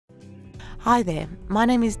Hi there, my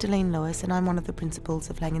name is Delene Lewis and I'm one of the principals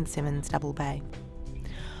of Lang & Simmons Double Bay.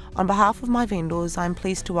 On behalf of my vendors, I'm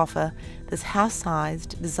pleased to offer this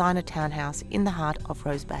house-sized designer townhouse in the heart of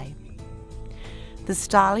Rose Bay. The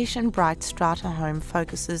stylish and bright strata home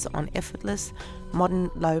focuses on effortless, modern,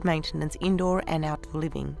 low-maintenance indoor and outdoor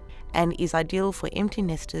living and is ideal for empty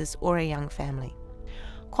nesters or a young family.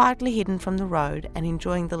 Quietly hidden from the road and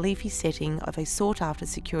enjoying the leafy setting of a sought-after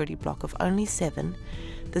security block of only 7,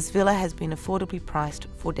 this villa has been affordably priced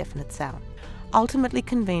for definite sale. Ultimately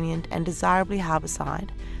convenient and desirably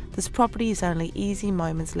harbourside, this property is only easy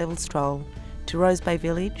moments level stroll to Rose Bay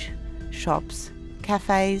Village, shops,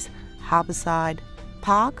 cafes, harbourside,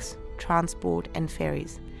 parks, transport and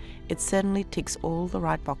ferries. It certainly ticks all the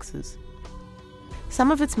right boxes. Some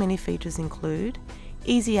of its many features include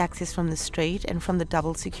easy access from the street and from the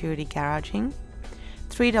double security garaging,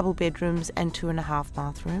 3 double bedrooms and 2.5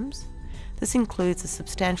 bathrooms. This includes a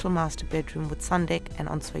substantial master bedroom with sundeck and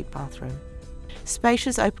ensuite bathroom.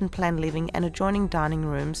 Spacious open-plan living and adjoining dining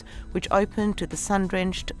rooms which open to the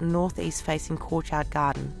sun-drenched northeast-facing courtyard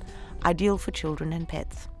garden, ideal for children and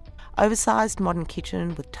pets. Oversized modern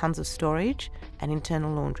kitchen with tons of storage and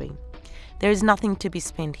internal laundry. There is nothing to be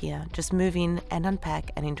spent here, just move in and unpack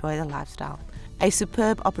and enjoy the lifestyle. A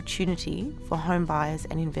superb opportunity for home buyers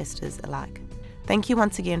and investors alike. Thank you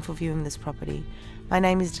once again for viewing this property. My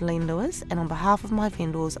name is Delene Lewis and on behalf of my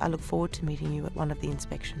vendors I look forward to meeting you at one of the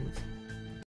inspections.